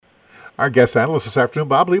Our guest analyst this afternoon,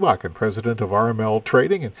 Bob Liebachen, president of RML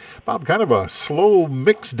Trading. And Bob, kind of a slow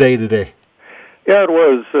mix day today. Yeah, it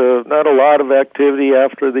was. Not a lot of activity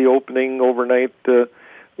after the opening overnight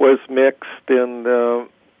was mixed, and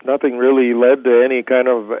nothing really led to any kind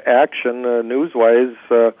of action news-wise.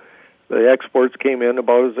 The exports came in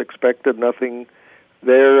about as expected, nothing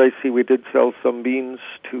there. I see we did sell some beans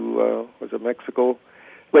to, was it Mexico,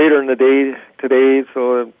 later in the day today,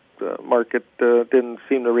 so the market didn't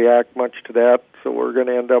seem to react much to that. So we're going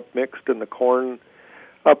to end up mixed in the corn,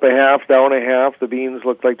 up a half, down a half. The beans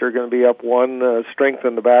look like they're going to be up 1. Strength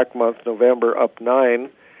in the back month, November, up 9.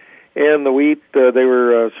 And the wheat, they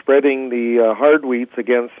were spreading the hard wheats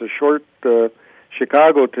against the short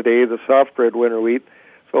Chicago today, the soft red winter wheat.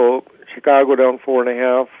 So Chicago down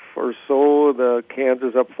 4.5 or so. The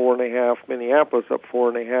Kansas up 4.5. Minneapolis up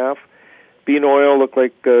 4.5. Bean oil looked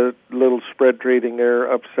like a little spread trading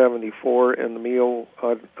there, up 74, and the meal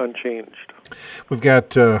unchanged. We've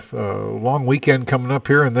got a long weekend coming up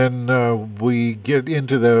here, and then we get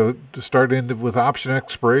into with option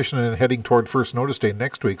expiration and heading toward first notice day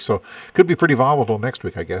next week. So could be pretty volatile next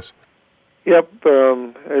week, I guess. Yep,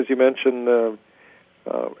 as you mentioned,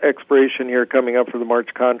 expiration here coming up for the March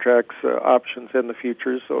contracts, options and the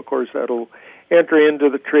futures. So of course that'll enter into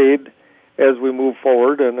the trade as we move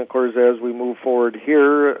forward, and of course as we move forward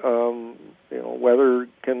here, weather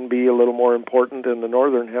can be a little more important in the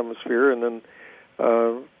northern hemisphere, and then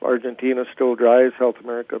Argentina still dry. South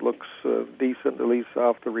America looks decent, at least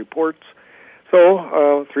off the reports.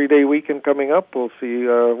 So 3-day weekend coming up. We'll see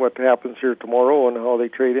what happens here tomorrow and how they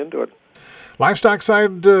trade into it. Livestock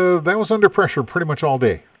side, that was under pressure pretty much all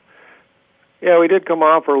day. Yeah, we did come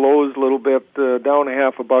off our lows a little bit, down a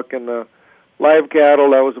half a buck in the live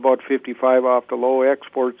cattle. That was about 55 off the low.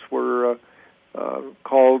 Exports were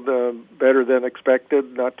called better than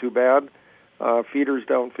expected, not too bad. Feeders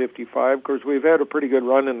down 55. Of course, we've had a pretty good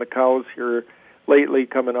run in the cows here lately,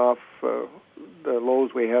 coming off the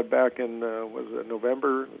lows we had back in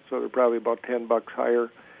November, so they're probably about $10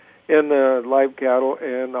 higher in the live cattle.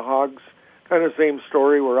 And the hogs, kind of same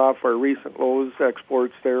story. We're off our recent lows.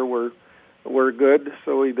 Exports there were good,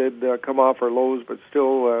 so we did come off our lows, but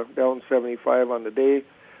still down 75 on the day.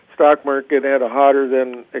 Stock market had a hotter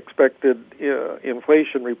than expected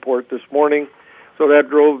inflation report this morning, so that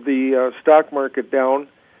drove the stock market down.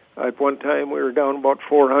 At one time we were down about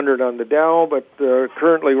 400 on the Dow, but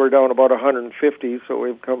currently we're down about 150, so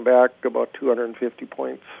we've come back about 250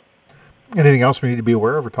 points. Anything else we need to be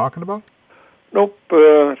aware of or talking about? Nope.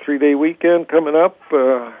 3-day weekend coming up.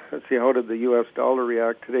 Let's see, how did the U.S. dollar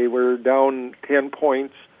react today? We're down 10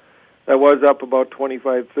 points. That was up about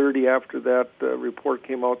 25.30 after that report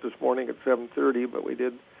came out this morning at 7:30, but we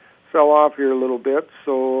did sell off here a little bit.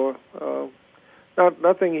 So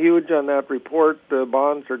nothing huge on that report. The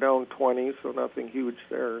bonds are down 20, so nothing huge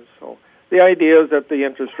there. So the idea is that the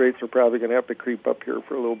interest rates are probably going to have to creep up here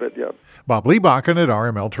for a little bit yet. Bob Liebachen at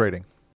RML Trading.